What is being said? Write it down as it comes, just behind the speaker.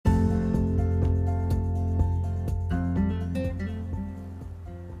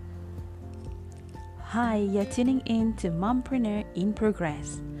Hi, you're tuning in to Mompreneur in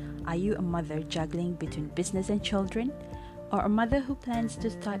Progress. Are you a mother juggling between business and children? Or a mother who plans to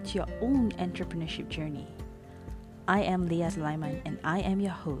start your own entrepreneurship journey? I am Leah Sulaiman and I am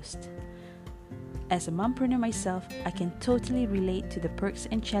your host. As a mompreneur myself, I can totally relate to the perks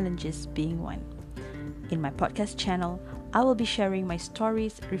and challenges being one. In my podcast channel, I will be sharing my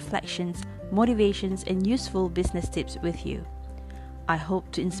stories, reflections, motivations, and useful business tips with you. I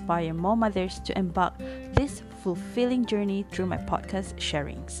hope to inspire more mothers to embark this fulfilling journey through my podcast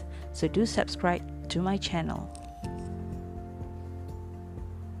sharings. So do subscribe to my channel.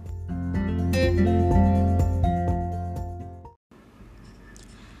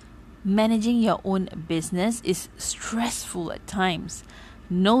 Managing your own business is stressful at times,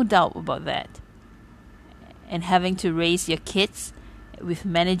 no doubt about that. And having to raise your kids with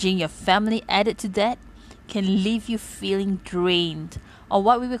managing your family added to that can leave you feeling drained, or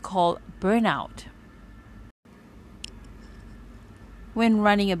what we would call burnout. When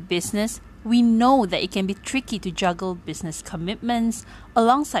running a business, we know that it can be tricky to juggle business commitments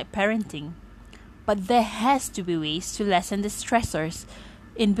alongside parenting. But there has to be ways to lessen the stressors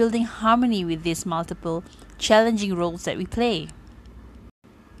in building harmony with these multiple challenging roles that we play.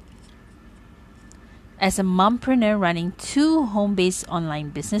 As a mompreneur running 2 home-based online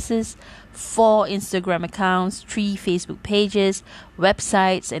businesses, 4 Instagram accounts, 3 Facebook pages,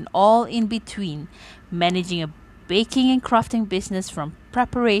 websites, and all in between, managing a baking and crafting business from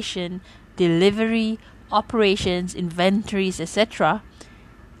preparation, delivery, operations, inventories, etc.,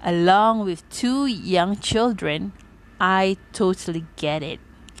 along with 2 young children, I totally get it.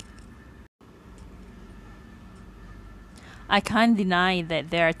 I can't deny that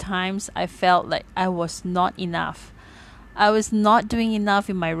there are times I felt like I was not enough. I was not doing enough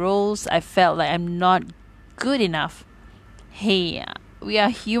in my roles. I felt like I'm not good enough. Hey, we are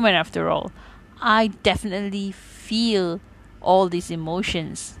human after all. I definitely feel all these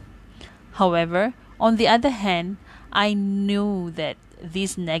emotions. However, on the other hand, I knew that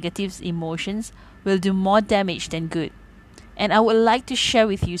these negative emotions will do more damage than good. And I would like to share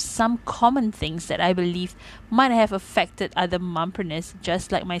with you some common things that I believe might have affected other mompreneurs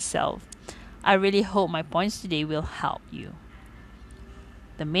just like myself. I really hope my points today will help you.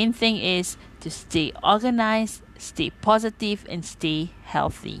 The main thing is to stay organized, stay positive, and stay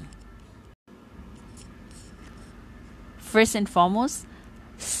healthy. First and foremost,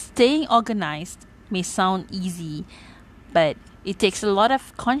 staying organized may sound easy, but it takes a lot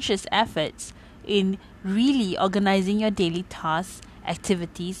of conscious efforts in really organizing your daily tasks,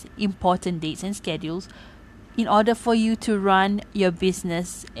 activities, important dates and schedules in order for you to run your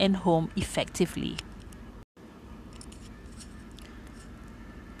business and home effectively.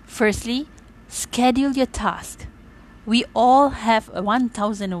 Firstly, schedule your task. We all have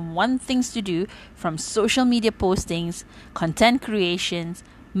 1001 things to do, from social media postings, content creations,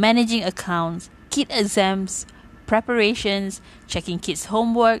 managing accounts, kid exams, preparations, checking kids'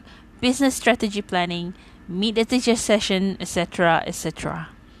 homework, business strategy planning, meet the teacher session, etc., etc.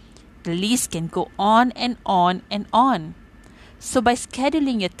 The list can go on and on and on. So by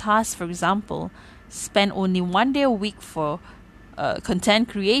scheduling your tasks, for example, spend only 1 day a week for content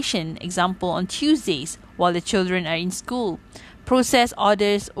creation, example on Tuesdays while the children are in school. Process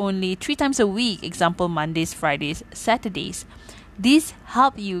orders only 3 times a week, example Mondays, Fridays, Saturdays. These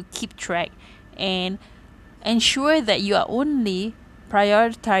help you keep track and ensure that you are only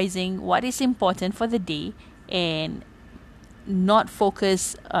prioritizing what is important for the day and not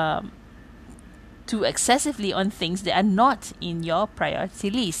focus too excessively on things that are not in your priority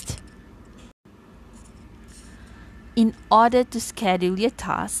list. In order to schedule your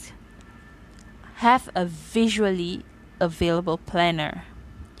tasks, have a visually available planner.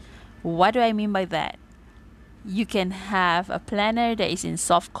 What do I mean by that? You can have a planner that is in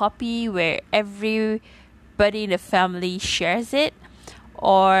soft copy where everybody in the family shares it,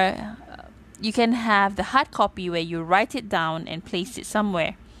 or you can have the hard copy where you write it down and place it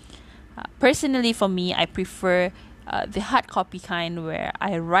somewhere. Personally, for me, I prefer the hard copy kind where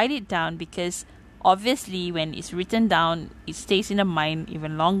I write it down, because obviously when it's written down, it stays in the mind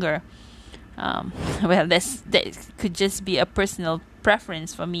even longer. That could just be a personal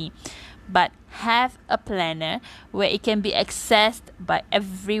preference for me. But have a planner where it can be accessed by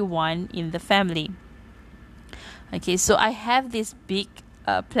everyone in the family. Okay, so I have this big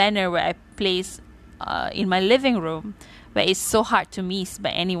planner where I place in my living room, where it's so hard to miss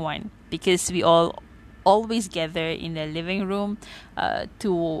by anyone, because we all always gather in the living room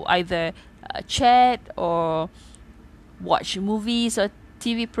to either chat or watch movies or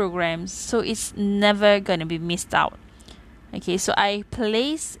TV programs, so it's never gonna be missed out. Okay, so I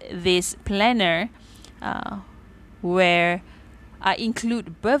place this planner where I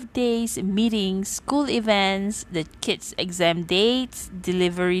include birthdays, meetings, school events, the kids' exam dates,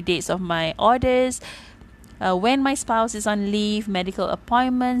 delivery dates of my orders, when my spouse is on leave, medical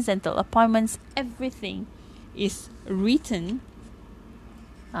appointments, dental appointments, everything is written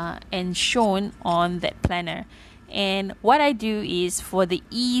and shown on that planner. And what I do is, for the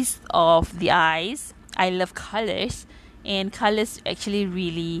ease of the eyes, I love colors, and colors actually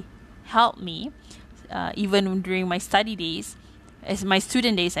really help me, even during my study days, as my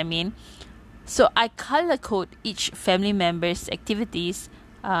student days, I mean. So I color code each family member's activities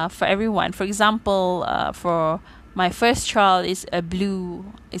for everyone. For example, for my first child is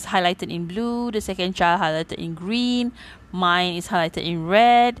highlighted in blue. The second child highlighted in green. Mine is highlighted in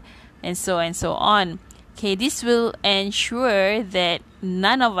red, and so on. Okay, this will ensure that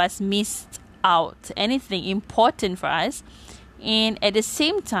none of us missed out anything important for us. And at the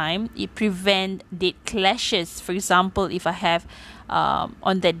same time, it prevents date clashes. For example, if I have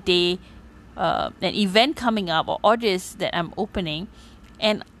on that day an event coming up or orders that I'm opening,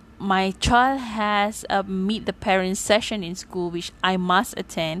 and my child has a meet the parents session in school which I must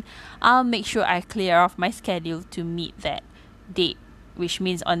attend, I'll make sure I clear off my schedule to meet that date, which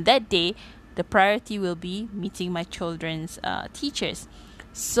means on that day the priority will be meeting my children's teachers.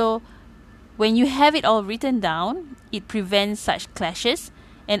 So when you have it all written down, it prevents such clashes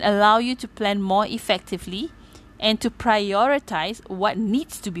and allow you to plan more effectively and to prioritize what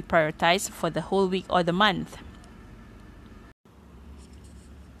needs to be prioritized for the whole week or the month.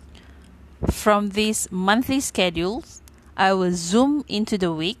 From these monthly schedules, I will zoom into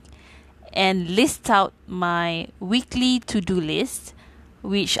the week and list out my weekly to-do list,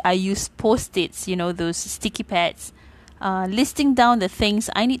 which I use post-its, those sticky pads, listing down the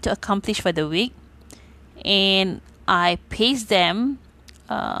things I need to accomplish for the week, and I paste them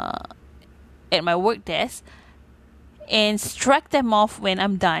at my work desk and strike them off when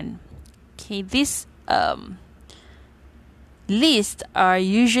I'm done. Okay, this lists are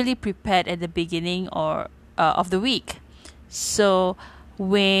usually prepared at the beginning or of the week. So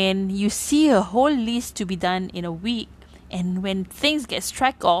when you see a whole list to be done in a week, and when things get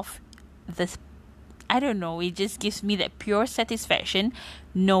struck off, it just gives me that pure satisfaction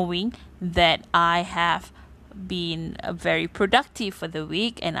knowing that I have been very productive for the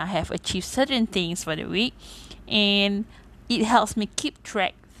week and I have achieved certain things for the week, and it helps me keep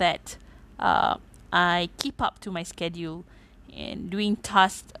track that I keep up to my schedule and doing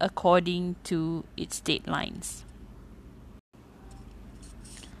tasks according to its deadlines.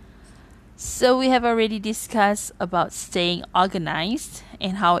 So we have already discussed about staying organized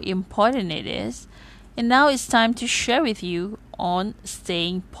and how important it is. And now it's time to share with you on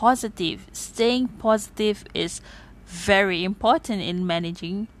staying positive. Staying positive is very important in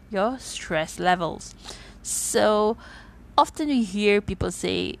managing your stress levels. So often we hear people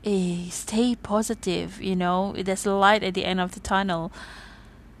say, hey, stay positive, there's a light at the end of the tunnel.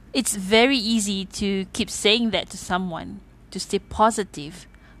 It's very easy to keep saying that to someone, to stay positive,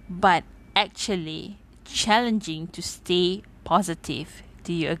 but actually challenging to stay positive.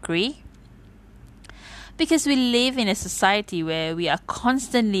 Do you agree? Because we live in a society where we are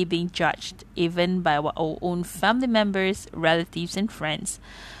constantly being judged, even by our own family members, relatives, and friends,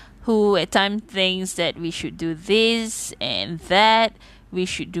 who at times thinks that we should do this and that, we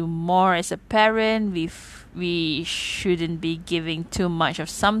should do more as a parent, we shouldn't be giving too much of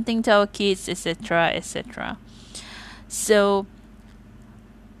something to our kids, etc., etc. So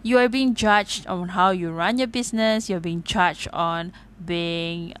you are being judged on how you run your business, you're being judged on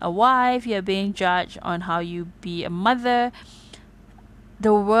being a wife, you're being judged on how you be a mother.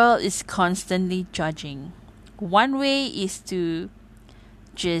 The world is constantly judging. One way is to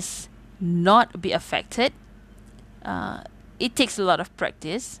just not be affected. It takes a lot of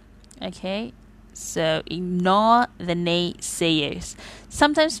practice, okay? So ignore the naysayers.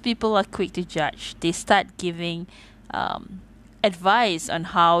 Sometimes people are quick to judge. They start giving advice on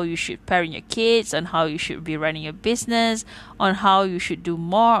how you should parent your kids, on how you should be running your business, on how you should do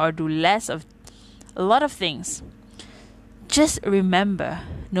more or do less of a lot of things. Just remember,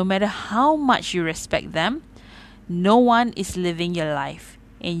 no matter how much you respect them, no one is living your life,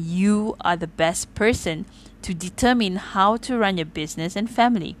 and you are the best person to determine how to run your business and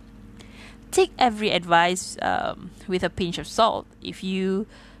family. Take every advice with a pinch of salt. If you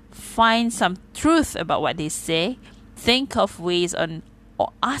find some truth about what they say, think of ways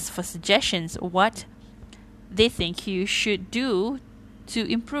or ask for suggestions what they think you should do to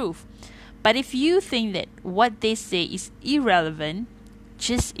improve. But if you think that what they say is irrelevant,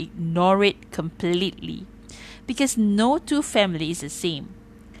 just ignore it completely, because no two families is the same.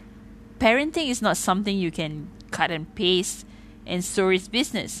 parenting is not something you can cut and paste, and so is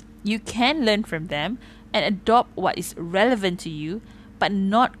business. You can learn from them and adopt what is relevant to you, but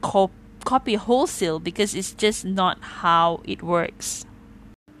not copy wholesale, because it's just not how it works.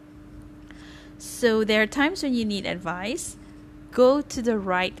 So there are times when you need advice. Go to the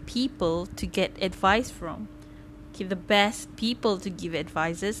right people to get advice from. Okay, the best people to give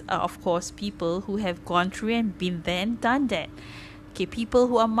advices are, of course, people who have gone through and been there and done that. Okay, people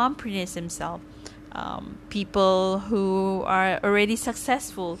who are mompreneurs themselves, people who are already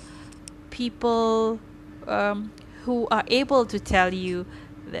successful, people who are able to tell you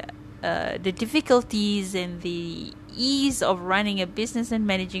the difficulties and the ease of running a business and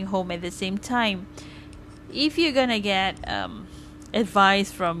managing home at the same time. If you're gonna get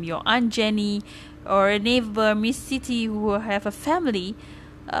advice from your Aunt Jenny or a neighbor, Miss City, who have a family,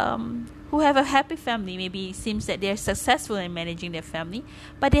 who have a happy family, maybe it seems that they're successful in managing their family,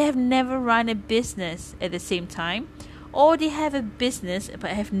 but they have never run a business at the same time, or they have a business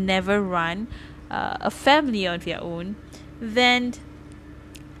but have never run a family on their own, then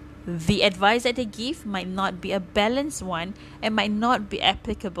the advice that they give might not be a balanced one and might not be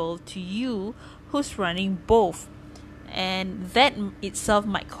applicable to you who's running both. And that itself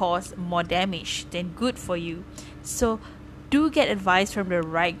might cause more damage than good for you. So do get advice from the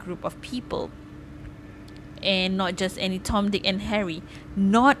right group of people, and not just any Tom, Dick and Harry.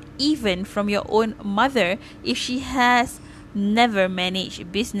 Not even from your own mother, if she has never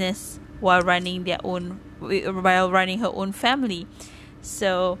managed business while running her own family.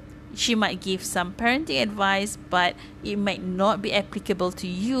 So she might give some parenting advice, but it might not be applicable to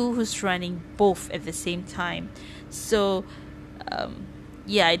you who's running both at the same time. So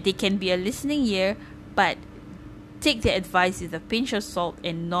they can be a listening ear, but take the advice with a pinch of salt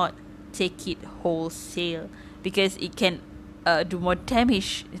and not take it wholesale, because it can do more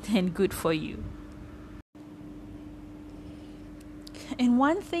damage than good for you. And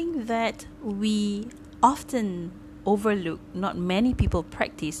one thing that we often overlook, not many people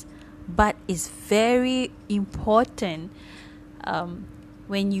practice, but is very important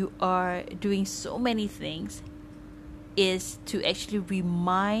when you are doing so many things, is to actually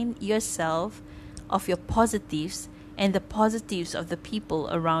remind yourself of your positives and the positives of the people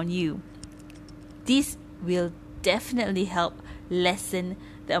around you. This will definitely help lessen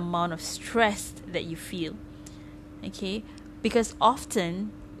the amount of stress that you feel. Okay? Because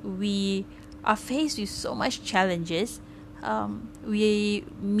often we are faced with so much challenges. We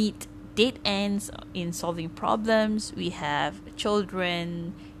meet dead ends in solving problems. We have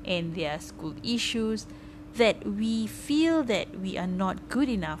children and their school issues, that we feel that we are not good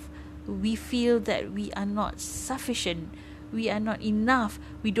enough. We feel that we are not sufficient. We are not enough.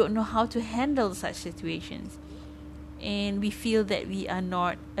 We don't know how to handle such situations. And we feel that we are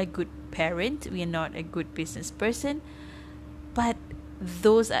not a good parent. We are not a good business person. But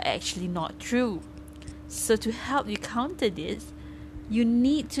those are actually not true. So to help you counter this, you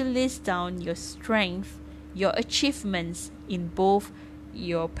need to list down your strengths, your achievements in both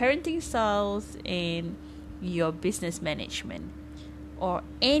your parenting styles and your business management, or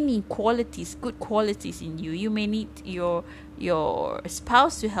any qualities, good qualities in you. You may need your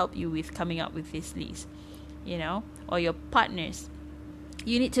spouse to help you with coming up with this list, or your partners.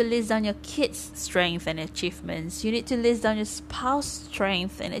 You need to list down your kids' strengths and achievements. You need to list down your spouse's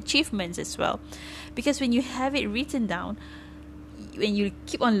strengths and achievements as well. Because when you have it written down, when you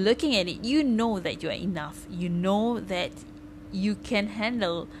keep on looking at it, you know that you are enough. You know that you can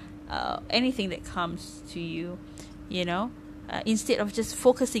handle anything that comes to you, instead of just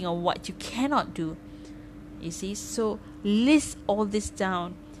focusing on what you cannot do. You see, so list all this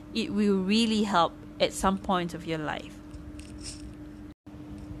down. It will really help at some point of your life.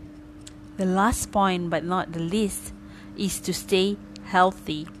 The last point, but not the least, is to stay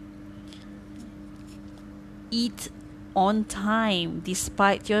healthy. Eat on time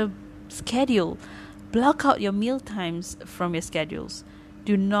despite your schedule. Block out your meal times from your schedules.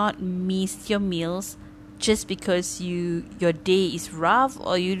 Do not miss your meals just because your day is rough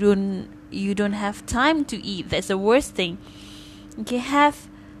or you don't have time to eat. That's the worst thing. Okay, have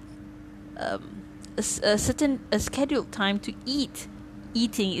a scheduled time to eat.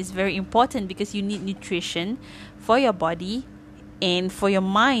 Eating is very important because you need nutrition for your body and for your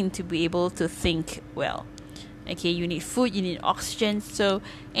mind to be able to think well. Okay, you need food, you need oxygen, so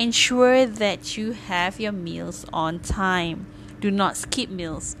ensure that you have your meals on time. Do not skip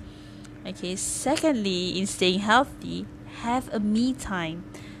meals. Okay, secondly, in staying healthy, have a me time,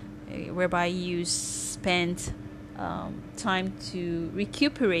 whereby you spend time to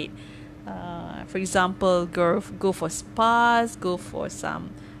recuperate. For example, go for spas, go for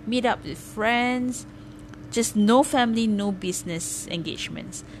some meet up with friends. Just no family, no business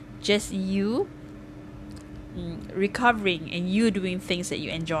engagements. Just you recovering and you doing things that you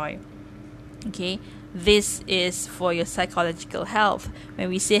enjoy. Okay, this is for your psychological health. When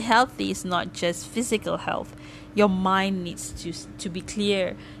we say healthy, it's not just physical health. Your mind needs to be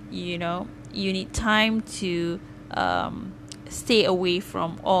clear. You need time to stay away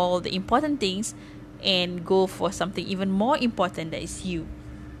from all the important things and go for something even more important, that is you.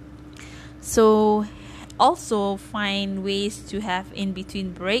 So also find ways to have in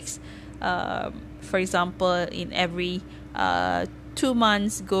between breaks. For example, in every 2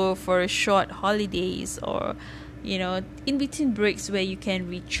 months, go for short holidays, or in between breaks where you can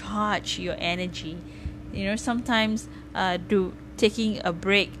recharge your energy. Sometimes taking a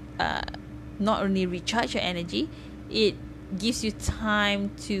break not only recharge your energy, it gives you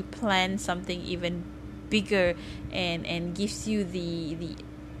time to plan something even bigger, and gives you the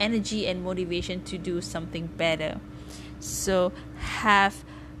energy and motivation to do something better. So have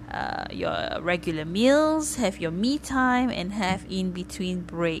your regular meals, have your me time, and have in between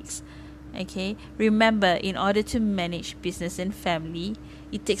breaks. Okay, remember, in order to manage business and family,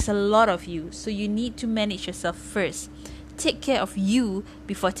 it takes a lot of you. So you need to manage yourself first. Take care of you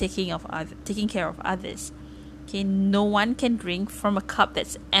before taking care of others. Okay, no one can drink from a cup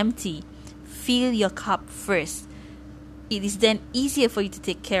that's empty. Fill your cup first. It is then easier for you to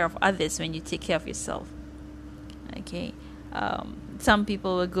take care of others when you take care of yourself. Okay, some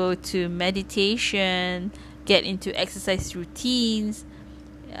people will go to meditation, get into exercise routines.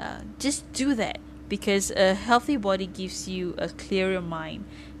 Just do that, because a healthy body gives you a clearer mind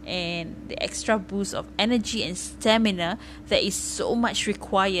and the extra boost of energy and stamina that is so much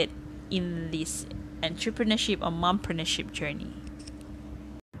required in this entrepreneurship or mompreneurship journey.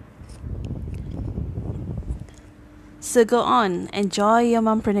 So go on, enjoy your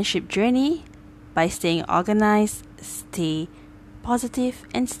mompreneurship journey by staying organized, stay positive,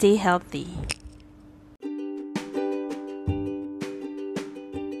 and stay healthy.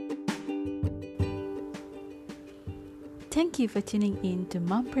 Thank you for tuning in to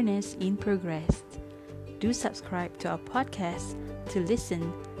Mompreneurs in Progress. Do subscribe to our podcast to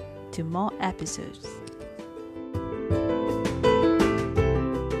listen to more episodes.